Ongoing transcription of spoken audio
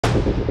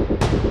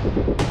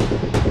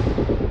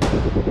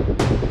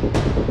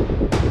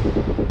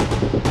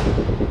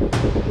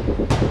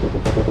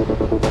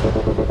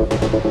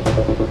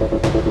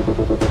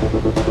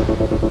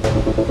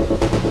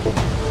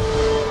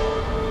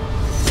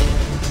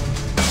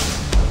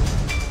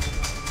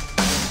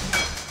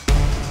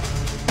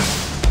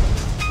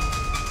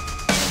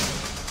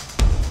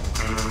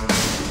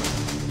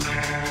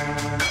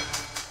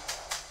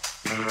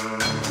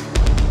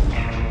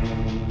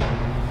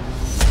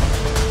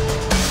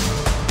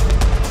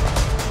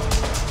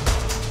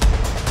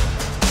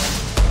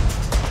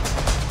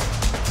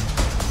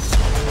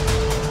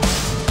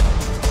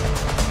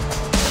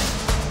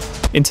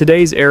In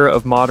today's era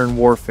of modern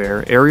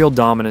warfare, aerial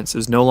dominance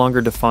is no longer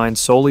defined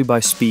solely by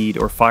speed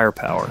or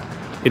firepower.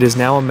 It is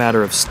now a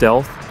matter of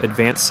stealth,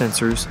 advanced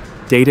sensors,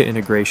 data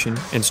integration,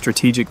 and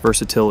strategic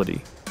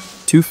versatility.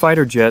 Two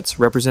fighter jets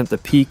represent the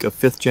peak of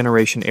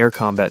fifth-generation air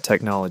combat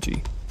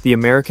technology: the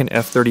American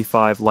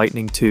F-35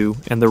 Lightning II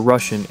and the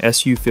Russian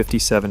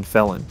Su-57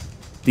 Felon.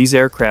 These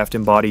aircraft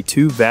embody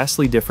two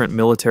vastly different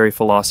military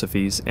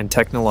philosophies and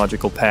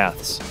technological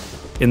paths.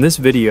 In this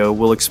video,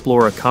 we'll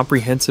explore a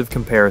comprehensive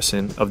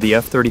comparison of the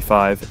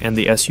F-35 and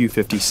the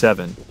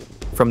Su-57,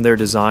 from their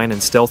design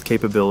and stealth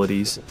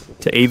capabilities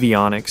to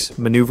avionics,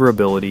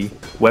 maneuverability,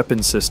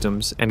 weapon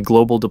systems, and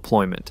global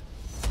deployment.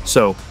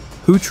 So,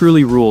 who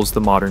truly rules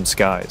the modern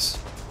skies?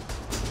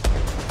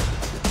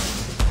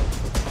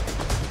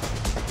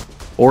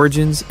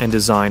 Origins and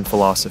design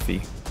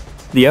philosophy.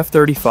 The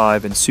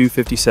F-35 and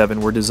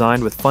Su-57 were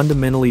designed with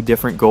fundamentally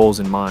different goals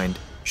in mind,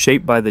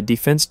 shaped by the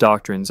defense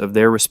doctrines of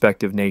their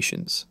respective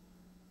nations.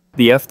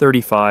 The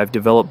F-35,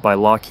 developed by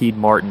Lockheed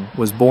Martin,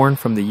 was born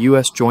from the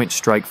U.S. Joint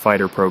Strike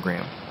Fighter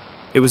program.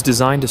 It was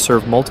designed to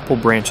serve multiple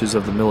branches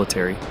of the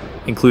military,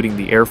 including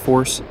the Air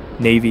Force,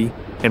 Navy,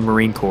 and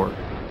Marine Corps.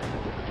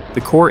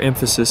 The core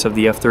emphasis of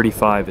the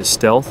F-35 is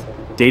stealth,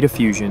 data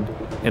fusion,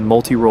 and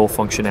multi-role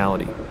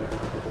functionality.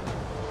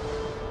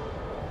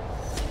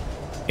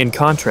 In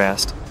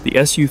contrast,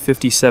 the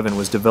Su-57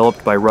 was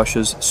developed by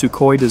Russia's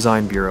Sukhoi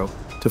Design Bureau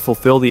to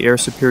fulfill the air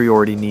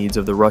superiority needs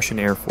of the Russian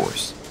Air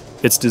Force.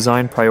 Its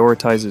design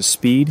prioritizes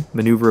speed,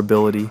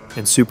 maneuverability,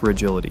 and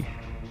superagility.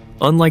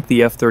 Unlike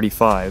the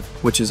F-35,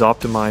 which is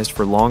optimized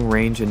for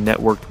long-range and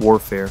networked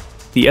warfare,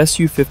 the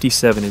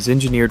Su-57 is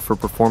engineered for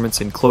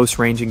performance in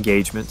close-range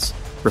engagements,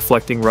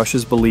 reflecting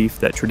Russia's belief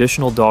that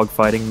traditional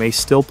dogfighting may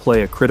still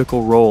play a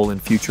critical role in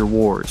future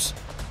wars.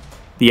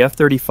 The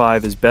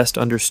F-35 is best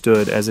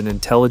understood as an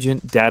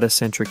intelligent,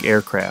 data-centric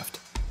aircraft,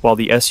 while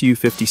the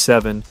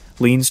Su-57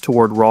 leans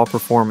toward raw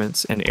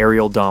performance and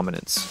aerial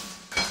dominance.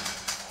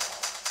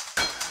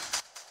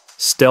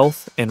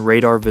 Stealth and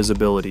radar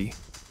visibility.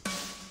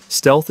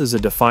 Stealth is a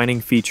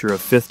defining feature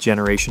of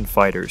fifth-generation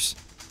fighters.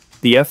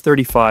 The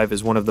F-35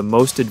 is one of the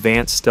most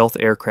advanced stealth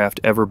aircraft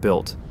ever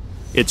built.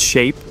 Its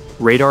shape,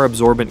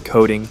 radar-absorbent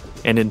coating,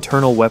 and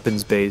internal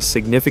weapons bays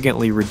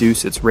significantly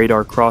reduce its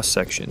radar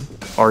cross-section,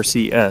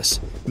 RCS,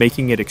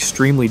 making it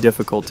extremely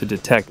difficult to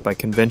detect by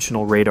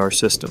conventional radar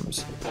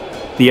systems.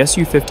 The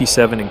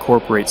Su-57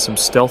 incorporates some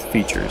stealth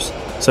features,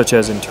 such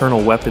as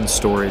internal weapons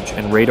storage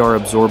and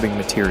radar-absorbing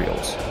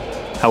materials.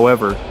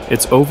 However,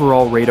 its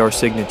overall radar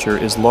signature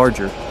is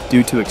larger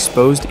due to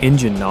exposed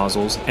engine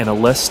nozzles and a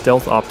less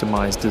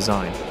stealth-optimized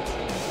design.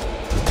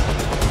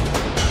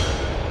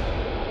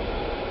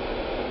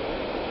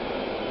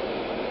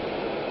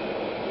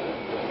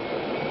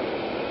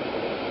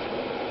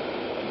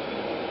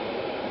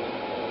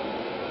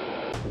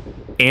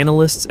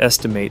 Analysts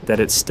estimate that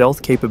its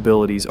stealth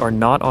capabilities are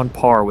not on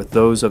par with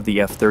those of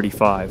the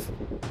F-35.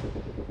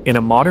 In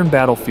a modern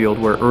battlefield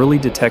where early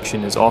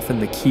detection is often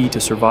the key to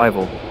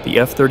survival, the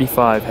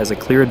F-35 has a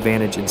clear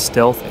advantage in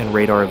stealth and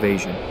radar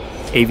evasion,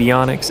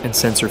 avionics, and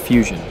sensor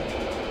fusion.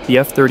 The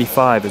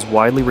F-35 is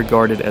widely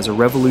regarded as a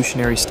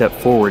revolutionary step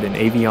forward in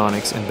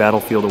avionics and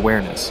battlefield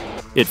awareness.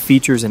 It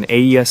features an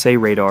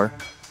AESA radar,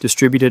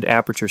 distributed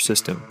aperture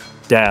system,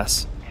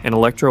 DAS, and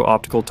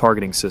electro-optical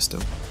targeting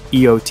system,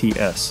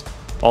 EOTS,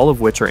 all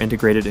of which are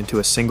integrated into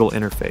a single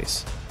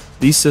interface.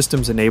 These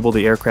systems enable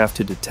the aircraft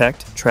to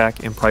detect,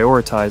 track, and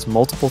prioritize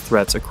multiple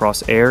threats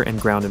across air and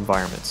ground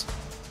environments.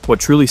 What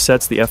truly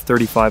sets the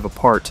F-35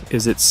 apart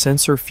is its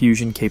sensor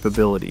fusion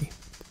capability.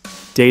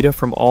 Data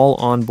from all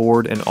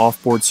onboard and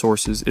offboard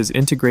sources is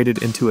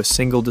integrated into a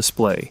single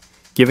display,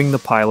 giving the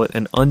pilot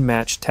an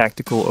unmatched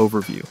tactical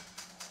overview.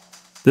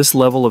 This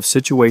level of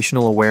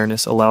situational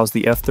awareness allows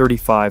the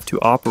F-35 to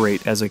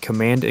operate as a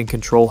command and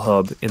control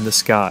hub in the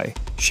sky,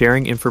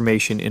 sharing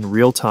information in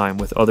real time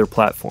with other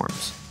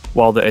platforms.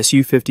 While the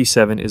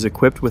Su-57 is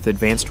equipped with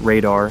advanced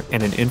radar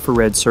and an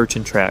infrared search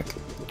and track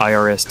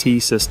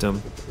 (IRST)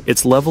 system,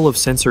 its level of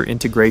sensor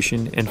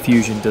integration and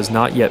fusion does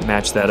not yet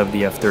match that of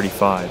the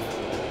F-35.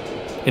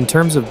 In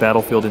terms of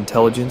battlefield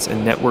intelligence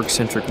and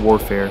network-centric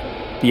warfare,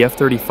 the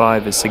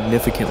F-35 is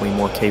significantly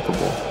more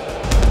capable.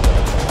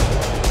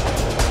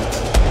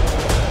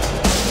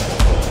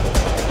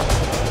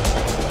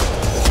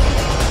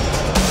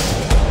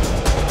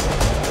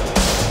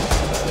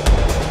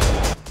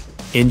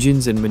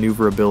 Engines and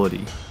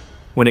maneuverability.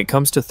 When it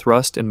comes to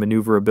thrust and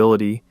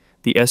maneuverability,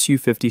 the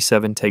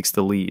Su-57 takes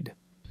the lead.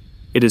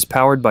 It is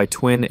powered by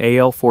twin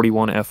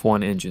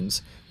AL-41F1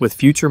 engines, with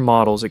future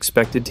models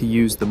expected to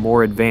use the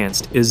more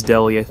advanced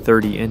Isdelia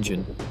 30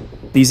 engine.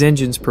 These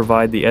engines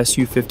provide the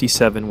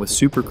Su-57 with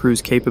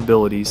supercruise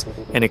capabilities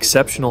and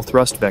exceptional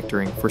thrust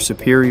vectoring for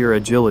superior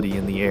agility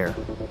in the air.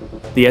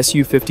 The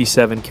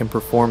Su-57 can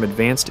perform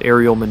advanced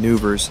aerial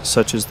maneuvers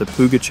such as the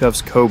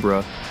Pugachev's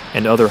Cobra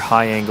and other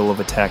high angle of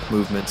attack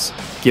movements,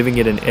 giving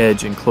it an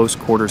edge in close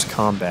quarters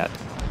combat.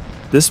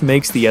 This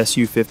makes the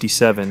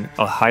Su-57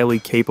 a highly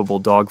capable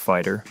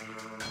dogfighter.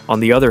 On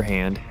the other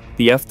hand,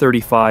 the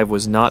F-35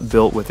 was not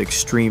built with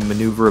extreme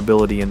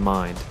maneuverability in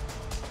mind.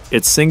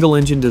 Its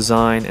single-engine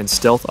design and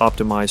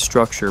stealth-optimized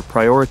structure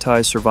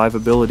prioritize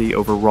survivability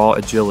over raw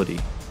agility.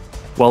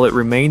 While it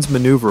remains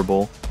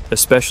maneuverable,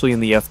 especially in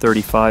the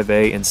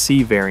F-35A and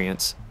C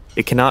variants,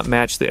 it cannot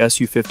match the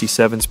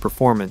Su-57's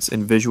performance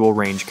in visual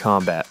range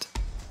combat.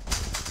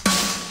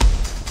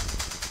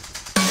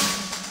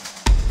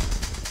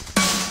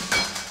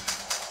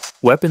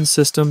 Weapons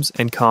systems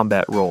and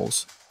combat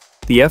roles.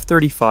 The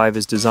F-35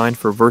 is designed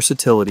for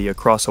versatility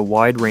across a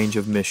wide range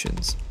of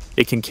missions.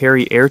 It can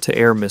carry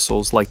air-to-air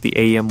missiles like the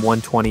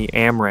AIM-120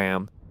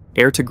 AMRAAM,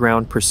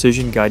 air-to-ground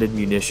precision-guided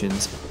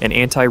munitions, and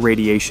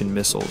anti-radiation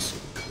missiles.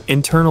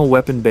 Internal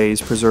weapon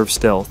bays preserve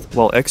stealth,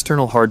 while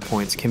external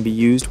hardpoints can be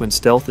used when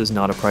stealth is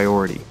not a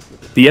priority.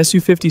 The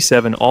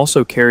Su-57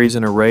 also carries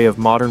an array of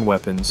modern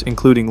weapons,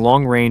 including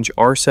long-range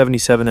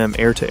R-77M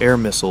air-to-air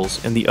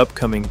missiles and the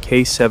upcoming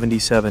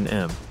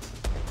K-77M.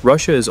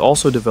 Russia is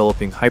also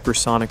developing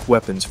hypersonic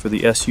weapons for the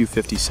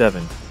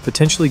Su-57,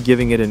 potentially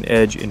giving it an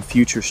edge in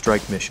future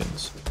strike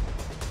missions.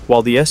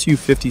 While the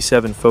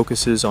Su-57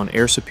 focuses on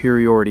air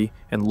superiority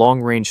and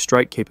long-range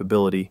strike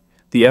capability,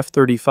 the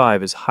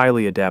F-35 is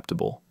highly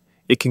adaptable.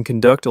 It can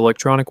conduct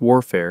electronic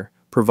warfare,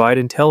 provide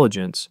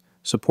intelligence,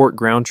 support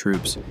ground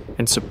troops,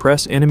 and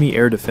suppress enemy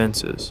air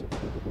defenses.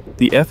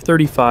 The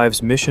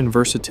F-35's mission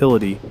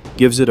versatility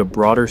gives it a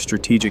broader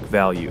strategic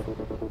value.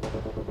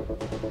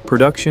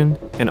 Production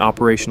and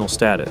operational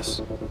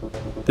status.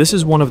 This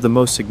is one of the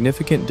most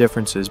significant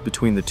differences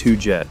between the two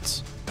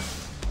jets.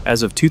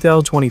 As of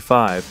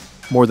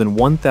 2025, more than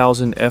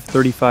 1,000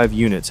 F-35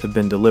 units have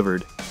been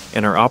delivered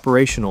and are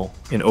operational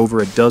in over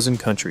a dozen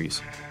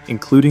countries,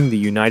 including the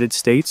United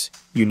States,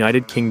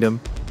 United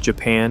Kingdom,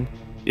 Japan,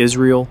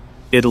 Israel,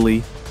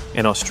 Italy,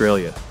 and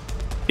Australia.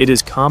 It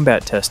is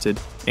combat tested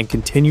and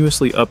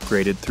continuously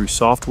upgraded through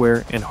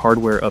software and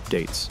hardware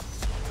updates.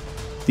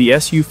 The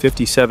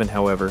Su-57,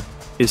 however,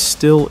 is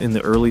still in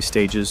the early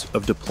stages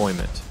of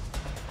deployment.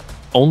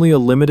 Only a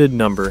limited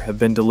number have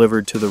been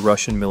delivered to the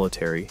Russian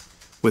military,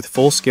 with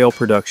full-scale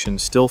production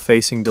still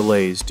facing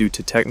delays due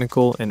to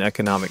technical and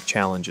economic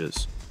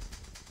challenges.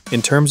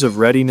 In terms of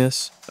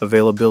readiness,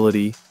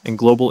 availability, and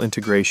global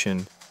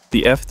integration,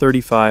 the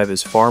F-35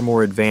 is far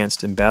more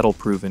advanced and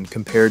battle-proven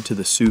compared to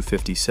the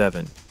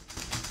Su-57.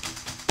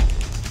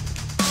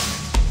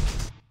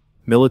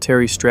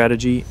 Military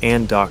strategy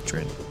and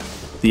doctrine.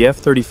 The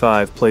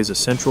F-35 plays a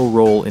central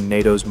role in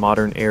NATO's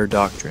modern air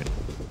doctrine.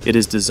 It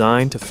is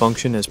designed to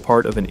function as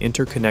part of an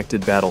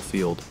interconnected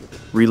battlefield,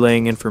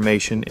 relaying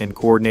information and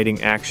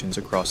coordinating actions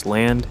across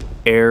land,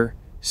 air,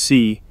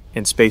 sea,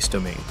 and space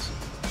domains.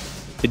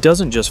 It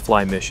doesn't just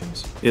fly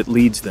missions, it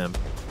leads them.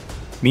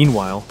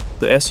 Meanwhile,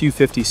 the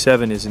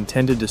Su-57 is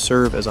intended to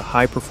serve as a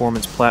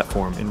high-performance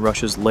platform in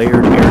Russia's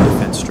layered air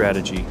defense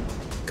strategy.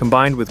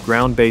 Combined with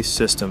ground-based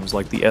systems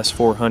like the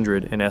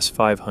S-400 and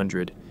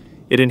S-500,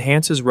 it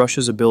enhances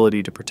Russia's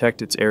ability to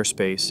protect its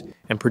airspace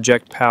and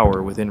project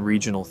power within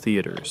regional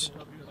theaters.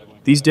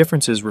 These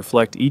differences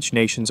reflect each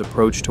nation's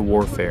approach to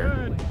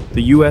warfare.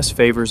 The U.S.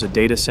 favors a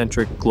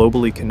data-centric,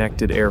 globally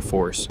connected air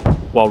force,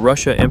 while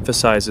Russia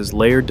emphasizes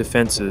layered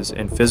defenses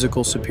and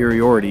physical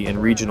superiority in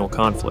regional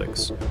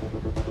conflicts.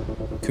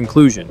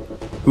 Conclusion: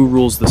 who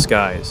rules the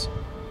skies?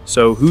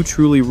 So, who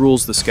truly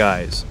rules the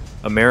skies,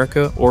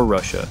 America or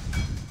Russia?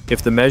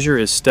 If the measure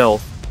is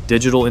stealth,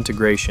 digital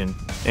integration,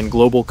 and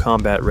global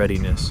combat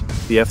readiness,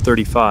 the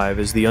F-35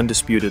 is the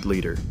undisputed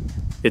leader.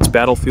 Its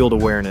battlefield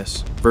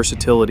awareness,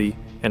 versatility,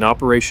 and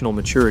operational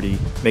maturity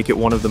make it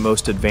one of the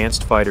most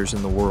advanced fighters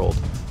in the world.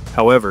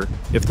 However,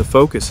 if the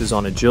focus is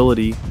on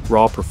agility,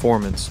 raw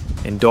performance,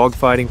 and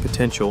dogfighting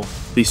potential,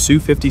 the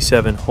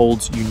Su-57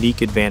 holds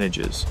unique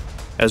advantages.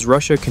 As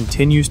Russia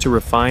continues to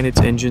refine its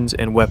engines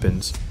and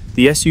weapons,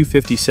 the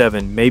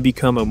Su-57 may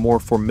become a more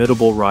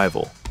formidable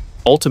rival.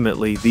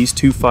 Ultimately, these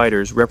two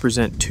fighters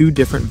represent two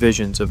different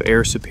visions of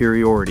air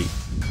superiority.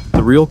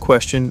 The real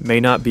question may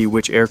not be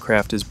which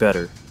aircraft is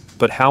better,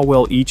 but how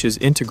well each is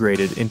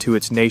integrated into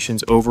its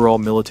nation's overall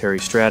military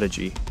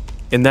strategy.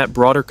 In that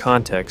broader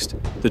context,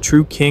 the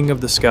true king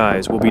of the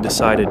skies will be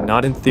decided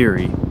not in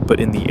theory,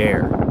 but in the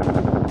air.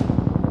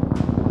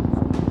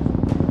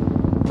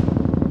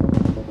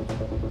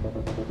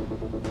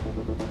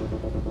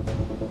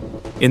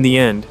 In the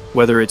end,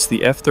 whether it's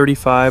the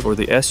F-35 or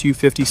the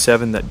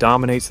Su-57 that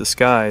dominates the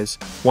skies,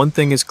 one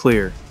thing is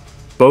clear: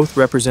 both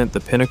represent the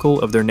pinnacle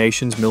of their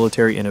nation's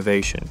military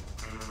innovation.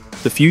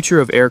 The future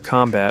of air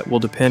combat will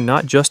depend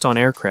not just on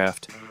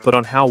aircraft, but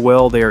on how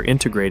well they are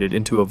integrated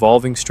into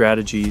evolving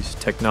strategies,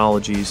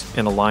 technologies,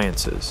 and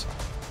alliances.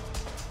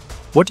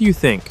 What do you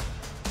think?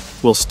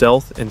 Will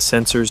stealth and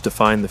sensors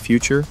define the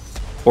future,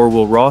 or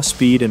will raw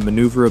speed and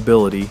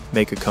maneuverability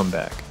make a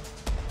comeback?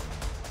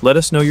 Let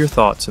us know your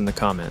thoughts in the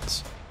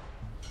comments.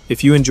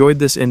 If you enjoyed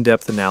this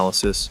in-depth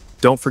analysis,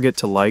 don't forget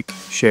to like,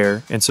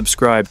 share, and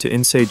subscribe to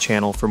Insade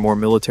Channel for more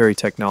military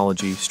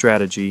technology,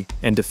 strategy,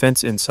 and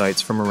defense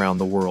insights from around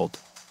the world.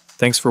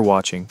 Thanks for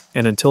watching,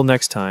 and until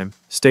next time,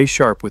 stay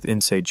sharp with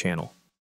Insade Channel.